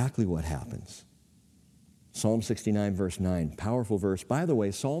exactly what happens. Psalm 69, verse 9, powerful verse. By the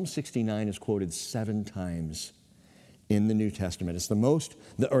way, Psalm 69 is quoted 7 times in the New Testament. It's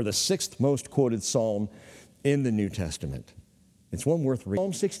the sixth most quoted psalm in the New Testament. It's one worth reading.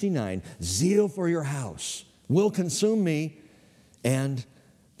 Psalm 69, zeal for your house will consume me, and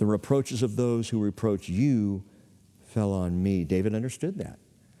the reproaches of those who reproach you fell on me. David understood that.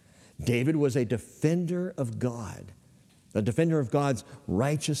 David was a defender of God, a defender of God's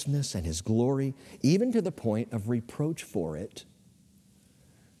righteousness and his glory, even to the point of reproach for it.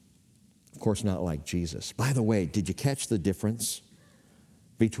 Of course, not like Jesus. By the way, did you catch the difference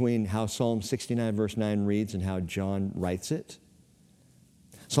between how Psalm 69, verse 9 reads and how John writes it?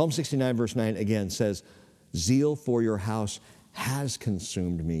 Psalm 69, verse 9 again says, zeal for your house has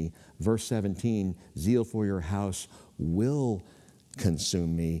consumed me. Verse 17, zeal for your house will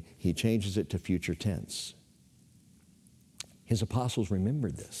consume me. He changes it to future tense. His apostles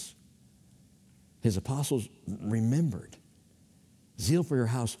remembered this. His apostles remembered. Zeal for your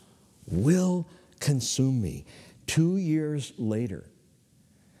house will consume me. 2 years later,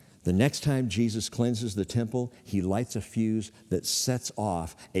 the next time Jesus cleanses the temple, he lights a fuse that sets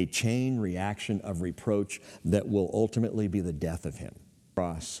off a chain reaction of reproach that will ultimately be the death of him.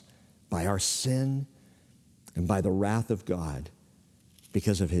 Cross by our sin and by the wrath of God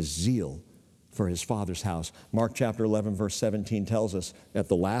because of his zeal for his Father's house. Mark chapter 11, verse 17 tells us at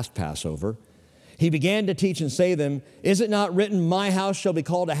the last Passover, he began to teach and say to them, is it not written, my house shall be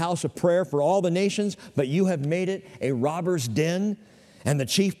called a house of prayer for all the nations, but you have made it a robber's den? And the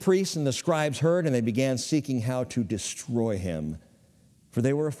chief priests and the scribes heard, and they began seeking how to destroy him, for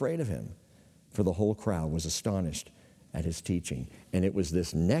they were afraid of him. For the whole crowd was astonished at his teaching. And it was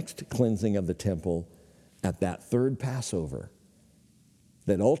this next cleansing of the temple at that third Passover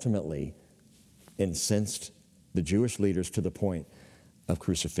that ultimately incensed the Jewish leaders to the point of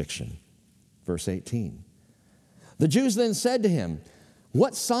crucifixion. Verse 18. The Jews then said to him,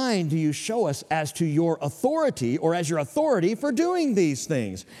 what sign do you show us as to your authority or as your authority for doing these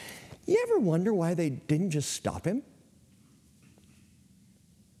things? You ever wonder why they didn't just stop him?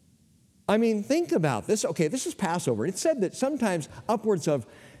 I mean, think about this. Okay, this is Passover. It said that sometimes upwards of,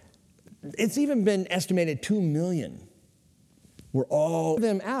 it's even been estimated 2 million were all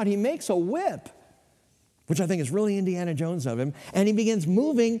them out. He makes a whip, which I think is really Indiana Jones of him, and he begins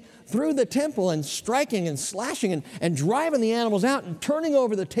moving through the temple and striking and slashing and driving the animals out and turning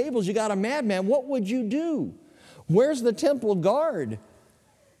over the tables. You got a madman. What would you do? Where's the temple guard?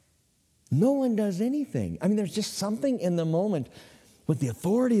 No one does anything. I mean, there's just something in the moment. With the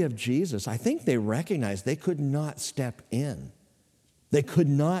authority of Jesus, I think they recognized they could not step in. They could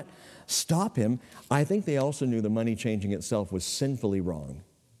not stop him. I think they also knew the money changing itself was sinfully wrong.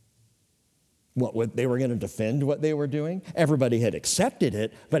 What they were going to defend what they were doing. Everybody had accepted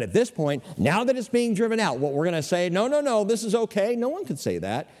it, but at this point, now that it's being driven out, what we're going to say, no, this is okay. No one could say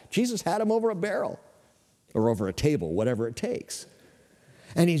that. Jesus had him over a barrel or over a table, whatever it takes.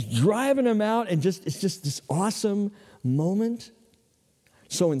 And he's driving them out, and it's just this awesome moment.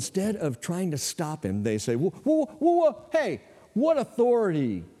 So instead of trying to stop him, they say, whoa, hey, what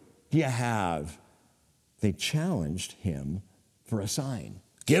authority do you have? They challenged him for a sign.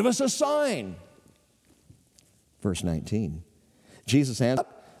 Give us a sign. Verse 19. Jesus answered,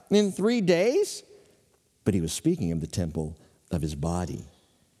 in 3 days? But he was speaking of the temple of his body.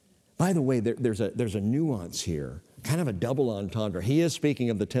 By the way, there's a nuance here, kind of a double entendre. He is speaking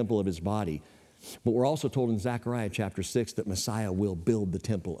of the temple of his body, but we're also told in Zechariah chapter 6 that Messiah will build the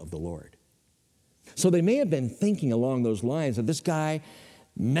temple of the Lord. So they may have been thinking along those lines of this guy,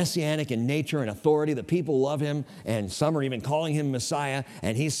 messianic in nature and authority, the people love him, and some are even calling him Messiah,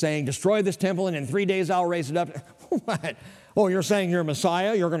 and he's saying, destroy this temple, and in 3 days I'll raise it up. What? Oh, you're saying you're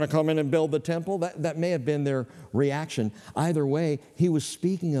Messiah? You're going to come in and build the temple? That may have been their reaction. Either way, he was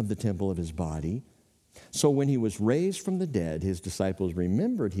speaking of the temple of his body. So when he was raised from the dead, his disciples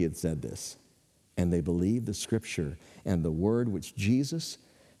remembered he had said this, and they believed the scripture and the word which Jesus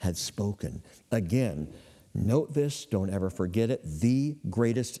had spoken. Again, Note this, don't ever forget it. The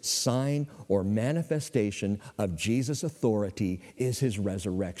greatest sign or manifestation of Jesus' authority is his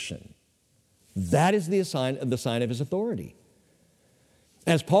resurrection. That is the sign of his authority.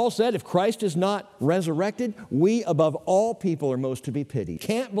 As Paul said, if Christ is not resurrected, we above all people are most to be pitied.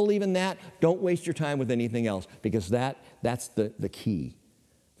 Can't believe in that? Don't waste your time with anything else, because that's the key,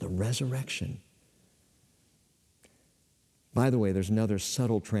 the resurrection. By the way, there's another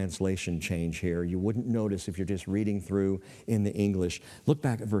subtle translation change here. You wouldn't notice if you're just reading through in the English. Look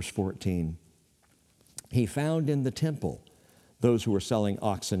back at verse 14. He found in the temple those who were selling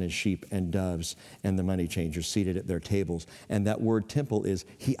oxen and sheep and doves and the money changers seated at their tables. And that word temple is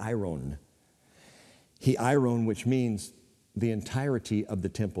hieron. Hieron, which means the entirety of the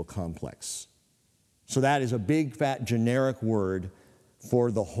temple complex. So that is a big, fat, generic word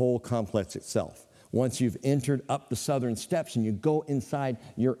for the whole complex itself. Once you've entered up the southern steps and you go inside,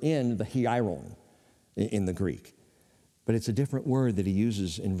 you're in the hieron in the Greek. But it's a different word that he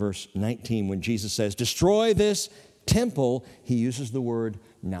uses in verse 19 when Jesus says, destroy this temple. He uses the word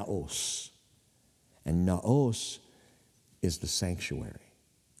naos. And naos is the sanctuary.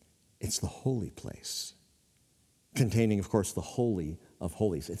 It's the holy place, containing, of course, the holy of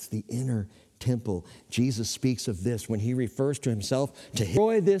holies. It's the inner temple. Jesus speaks of this when he refers to himself to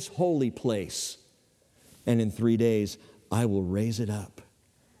destroy this holy place. And in 3 days, I will raise it up.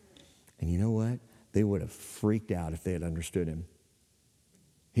 And you know what? They would have freaked out if they had understood him.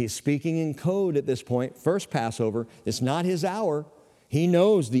 He's speaking in code at this point. First Passover, it's not his hour. He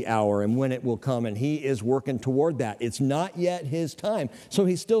knows the hour and when it will come, and he is working toward that. It's not yet his time. So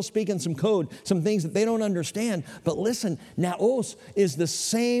he's still speaking some code, some things that they don't understand. But listen, naos is the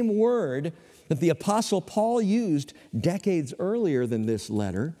same word that the Apostle Paul used decades earlier than this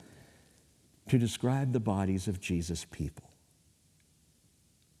letter to describe the bodies of Jesus' people.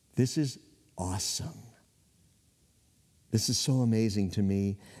 This is awesome. This is so amazing to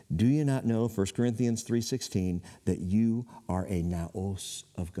me. Do you not know, 1 Corinthians 3:16, that you are a naos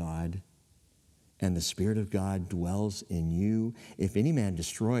of God, and the Spirit of God dwells in you? If any man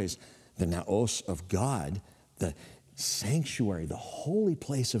destroys the naos of God, the sanctuary, the holy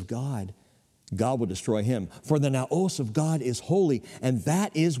place of God, God will destroy him. For the naos of God is holy, and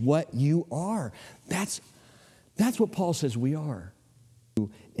that is what you are. That's what Paul says we are.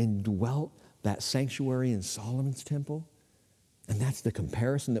 Who indwelt that sanctuary in Solomon's temple, and that's the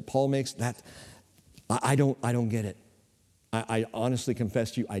comparison that Paul makes. That I don't get it. I honestly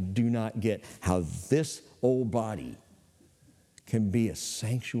confess to you, I do not get how this old body can be a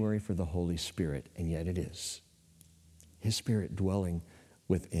sanctuary for the Holy Spirit, and yet it is. His Spirit dwelling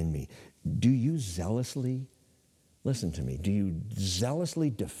within me. Do you zealously, listen to me, do you zealously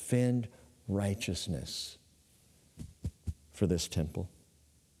defend righteousness for this temple?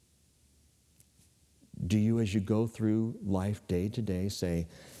 Do you, as you go through life day to day, say,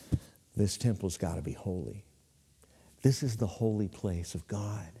 this temple's got to be holy? This is the holy place of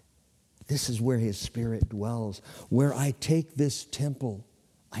God. This is where his Spirit dwells. Where I take this temple,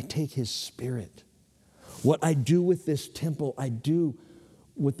 I take his Spirit. What I do with this temple, I do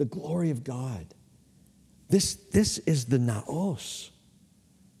with the glory of God. This is the naos.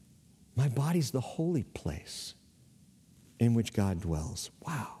 My body's the holy place in which God dwells.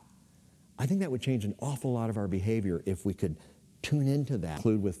 Wow. I think that would change an awful lot of our behavior if we could tune into that.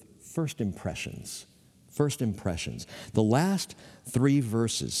 Include with first impressions. First impressions. The last 3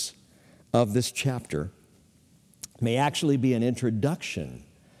 verses of this chapter may actually be an introduction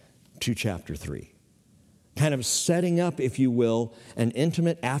to chapter 3. Kind of setting up, if you will, an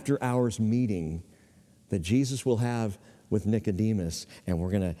intimate after-hours meeting that Jesus will have with Nicodemus, and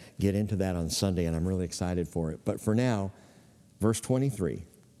we're going to get into that on Sunday, and I'm really excited for it. But for now, verse 23,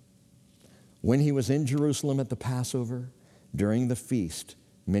 when he was in Jerusalem at the Passover, during the feast,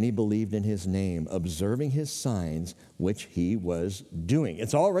 many believed in his name, observing his signs, which he was doing.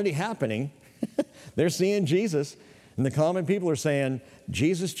 It's already happening. They're seeing Jesus, and the common people are saying,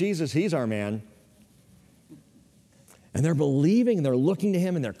 Jesus, Jesus, he's our man. And they're believing, and they're looking to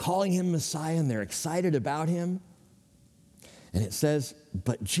him, and they're calling him Messiah, and they're excited about him. And it says,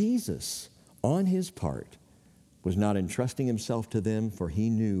 but Jesus, on his part, was not entrusting himself to them, for he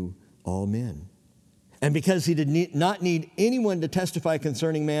knew all men. And because he did not need anyone to testify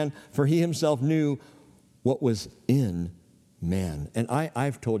concerning man, for he himself knew what was in man. And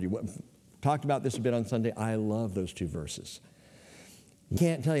I've told you, talked about this a bit on Sunday, I love those 2 verses. I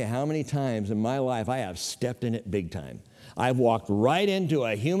can't tell you how many times in my life I have stepped in it big time. I've walked right into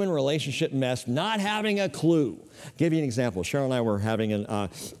a human relationship mess, not having a clue. I'll give you an example. Cheryl and I were having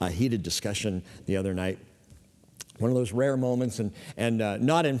a heated discussion the other night. one of those rare moments, and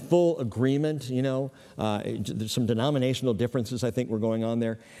not in full agreement, there's some denominational differences I think were going on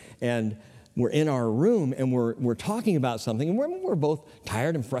there. And we're in our room, and we're talking about something, and we're both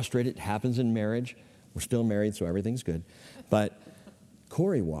tired and frustrated. It happens in marriage. We're still married, so everything's good. But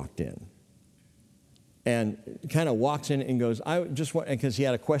Corey walked in and kind of walks in and goes, I just want, because he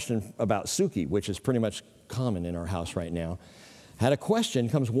had a question about Suki, which is pretty much common in our house right now. Had a question,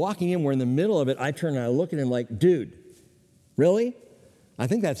 comes walking in, we're in the middle of it. I turn and I look at him like, dude, really? I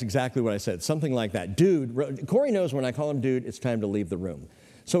think that's exactly what I said, something like that. Dude, Corey knows when I call him dude, it's time to leave the room.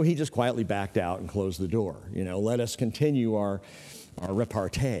 So he just quietly backed out and closed the door. Let us continue our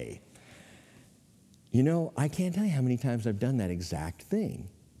repartee. I can't tell you how many times I've done that exact thing.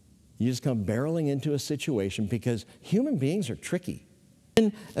 You just come barreling into a situation because human beings are tricky.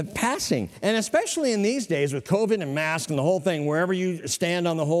 And passing, and especially in these days with COVID and masks and the whole thing, wherever you stand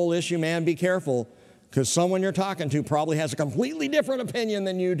on the whole issue, man, be careful, because someone you're talking to probably has a completely different opinion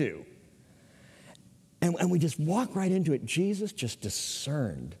than you do. And we just walk right into it. Jesus just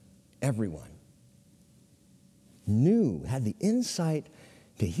discerned everyone, knew, had the insight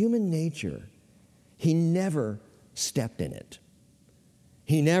to human nature. He never stepped in it.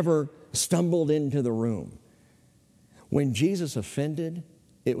 He never stumbled into the room. When Jesus offended,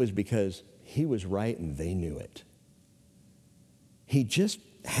 it was because he was right and they knew it. He just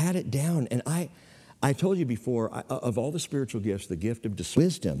had it down. And I told you before, of all the spiritual gifts, the gift of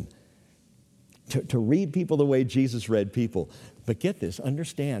wisdom, to read people the way Jesus read people. But get this,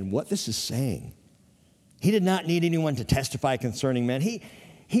 understand what this is saying. He did not need anyone to testify concerning men.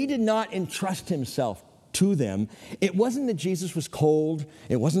 He did not entrust himself to them. It wasn't that Jesus was cold.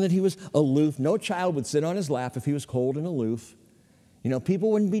 It wasn't that he was aloof. No child would sit on his lap if he was cold and aloof.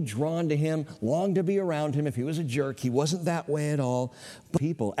 People wouldn't be drawn to him, long to be around him if he was a jerk. He wasn't that way at all. But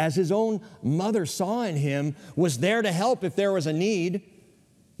people, as his own mother saw in him, was there to help if there was a need.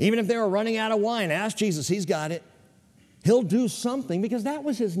 Even if they were running out of wine, ask Jesus, he's got it. He'll do something because that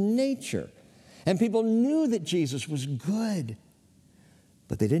was his nature. And people knew that Jesus was good,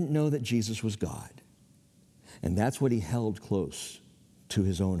 but they didn't know that Jesus was God. And that's what he held close to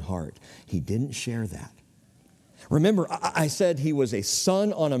his own heart. He didn't share that. Remember, I said he was a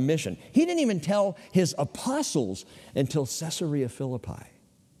son on a mission. He didn't even tell his apostles until Caesarea Philippi.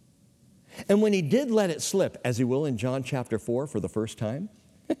 And when he did let it slip, as he will in John chapter 4 for the first time,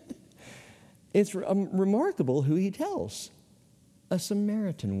 it's remarkable who he tells. A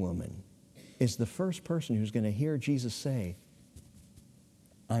Samaritan woman is the first person who's going to hear Jesus say,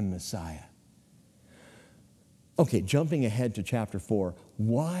 I'm Messiah. Okay, jumping ahead to chapter 4,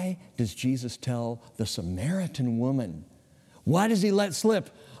 why does Jesus tell the Samaritan woman? Why does he let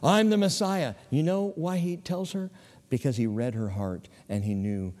slip, I'm the Messiah? You know why he tells her? Because he read her heart and he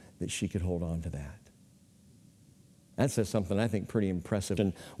knew that she could hold on to that. That says something I think pretty impressive.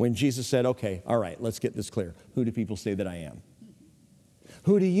 And when Jesus said, okay, all right, let's get this clear. Who do people say that I am?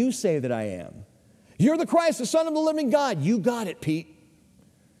 Who do you say that I am? You're the Christ, the Son of the living God. You got it, Pete.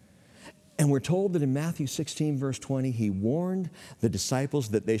 And we're told that in Matthew 16, verse 20, he warned the disciples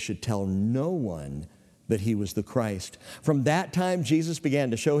that they should tell no one that he was the Christ. From that time, Jesus began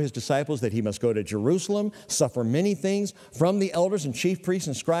to show his disciples that he must go to Jerusalem, suffer many things from the elders and chief priests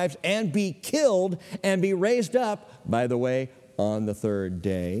and scribes, and be killed and be raised up, by the way, on the third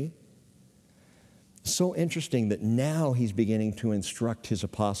day. So interesting that now he's beginning to instruct his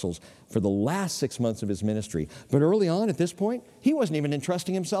apostles for the last 6 months of his ministry. But early on at this point, he wasn't even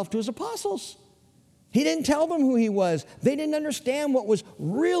entrusting himself to his apostles. He didn't tell them who he was. They didn't understand what was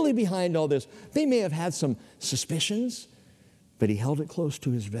really behind all this. They may have had some suspicions, but he held it close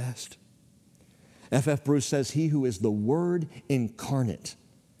to his vest. F.F. Bruce says, he who is the Word incarnate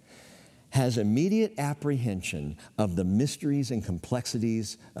has immediate apprehension of the mysteries and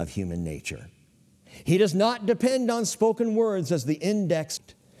complexities of human nature. He does not depend on spoken words as the index.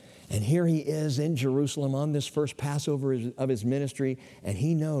 And here he is in Jerusalem on this first Passover of his ministry, and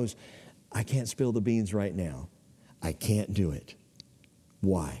he knows, I can't spill the beans right now. I can't do it.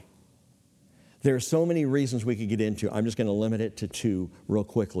 Why? There are so many reasons we could get into. I'm just going to limit it to two real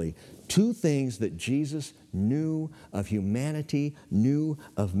quickly. Two things that Jesus knew of humanity, knew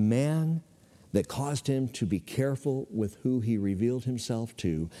of man, that caused him to be careful with who he revealed himself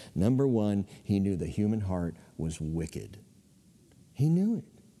to. Number one, he knew the human heart was wicked. He knew it.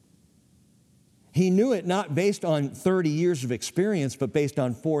 He knew it not based on 30 years of experience, but based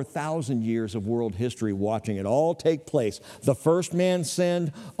on 4,000 years of world history watching it all take place. The first man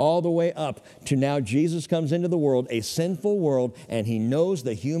sinned all the way up to now Jesus comes into the world, a sinful world, and he knows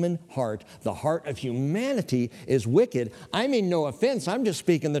the human heart. The heart of humanity is wicked. I mean, no offense, I'm just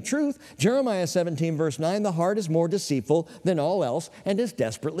speaking the truth. Jeremiah 17, verse 9, the heart is more deceitful than all else and is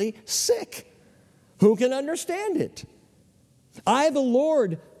desperately sick. Who can understand it? I, the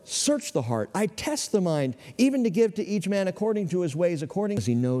Lord, search the heart. I test the mind, even to give to each man according to his ways, according as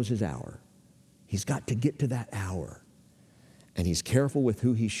he knows his hour. He's got to get to that hour. And he's careful with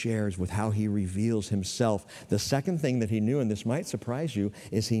who he shares, with how he reveals himself. The second thing that he knew, and this might surprise you,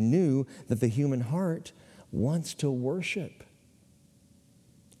 is he knew that the human heart wants to worship.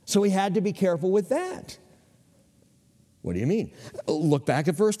 So he had to be careful with that. What do you mean? Look back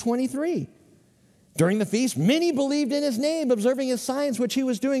at verse 23. During the feast, many believed in his name, observing his signs, which he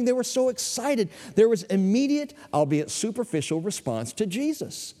was doing. They were so excited. There was immediate, albeit superficial, response to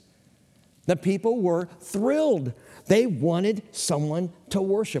Jesus. The people were thrilled. They wanted someone to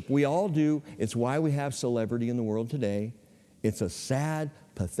worship. We all do. It's why we have celebrity in the world today. It's a sad,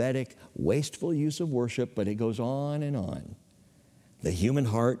 pathetic, wasteful use of worship, but it goes on and on. The human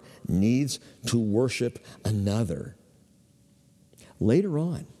heart needs to worship another. Later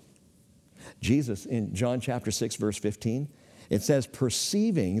on, Jesus, in John chapter 6, verse 15, it says,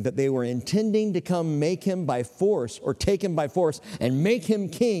 perceiving that they were intending to come make him by force or take him by force and make him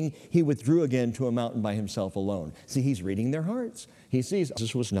king, he withdrew again to a mountain by himself alone. See, he's reading their hearts. He sees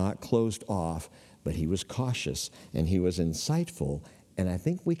Jesus was not closed off, but he was cautious and he was insightful. And I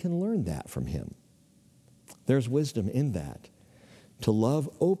think we can learn that from him. There's wisdom in that, to love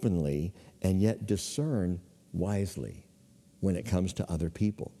openly and yet discern wisely when it comes to other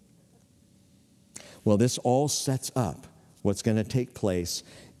people. Well, this all sets up what's going to take place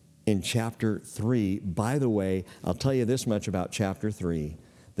in chapter 3. By the way, I'll tell you this much about chapter 3.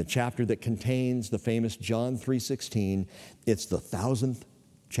 The chapter that contains the famous John 3:16, it's the 1,000th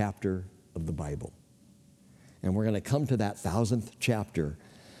chapter of the Bible. And we're going to come to that 1,000th chapter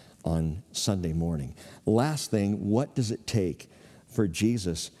on Sunday morning. Last thing, what does it take for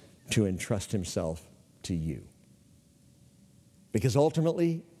Jesus to entrust himself to you? Because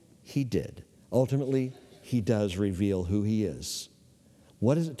ultimately, he did. Ultimately, he does reveal who he is.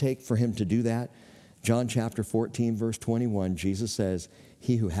 What does it take for him to do that? John chapter 14, verse 21, Jesus says,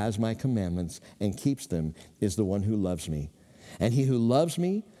 he who has my commandments and keeps them is the one who loves me. And he who loves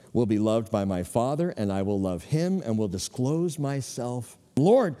me will be loved by my Father, and I will love him and will disclose myself.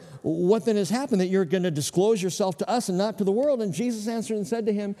 Lord, what then has happened that you're going to disclose yourself to us and not to the world? And Jesus answered and said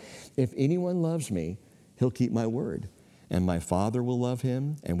to him, if anyone loves me, he'll keep my word. And my Father will love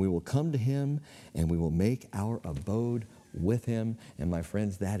him, and we will come to him, and we will make our abode with him. And my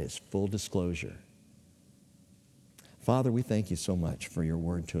friends, that is full disclosure. Father, we thank you so much for your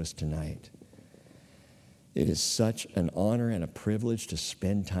word to us tonight. It is such an honor and a privilege to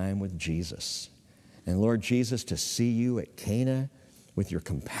spend time with Jesus. And Lord Jesus, to see you at Cana with your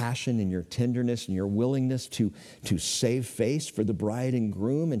compassion and your tenderness and your willingness to save face for the bride and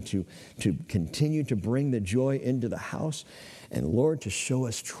groom and to continue to bring the joy into the house. And Lord, to show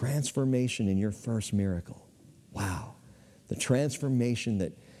us transformation in your first miracle. Wow. The transformation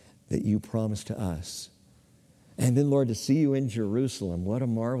that you promised to us. And then, Lord, to see you in Jerusalem. What a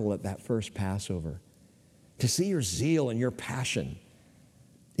marvel at that first Passover. To see your zeal and your passion,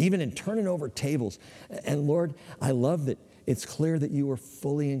 even in turning over tables. And Lord, I love that it's clear that you are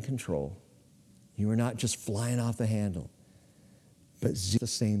fully in control. You are not just flying off the handle, but the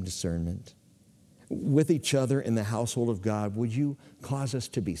same discernment. With each other in the household of God, would you cause us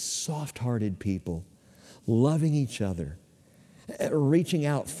to be soft-hearted people, loving each other, reaching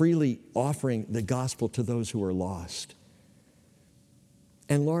out, freely offering the gospel to those who are lost.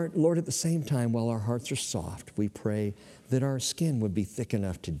 And Lord, at the same time, while our hearts are soft, we pray that our skin would be thick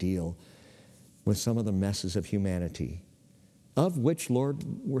enough to deal with some of the messes of humanity, of which, Lord,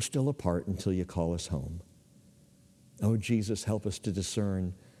 we're still a part until you call us home. Oh, Jesus, help us to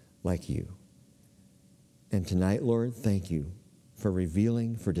discern like you. And tonight, Lord, thank you for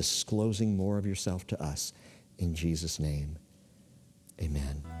revealing, for disclosing more of yourself to us. In Jesus' name,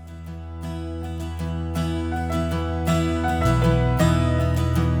 amen.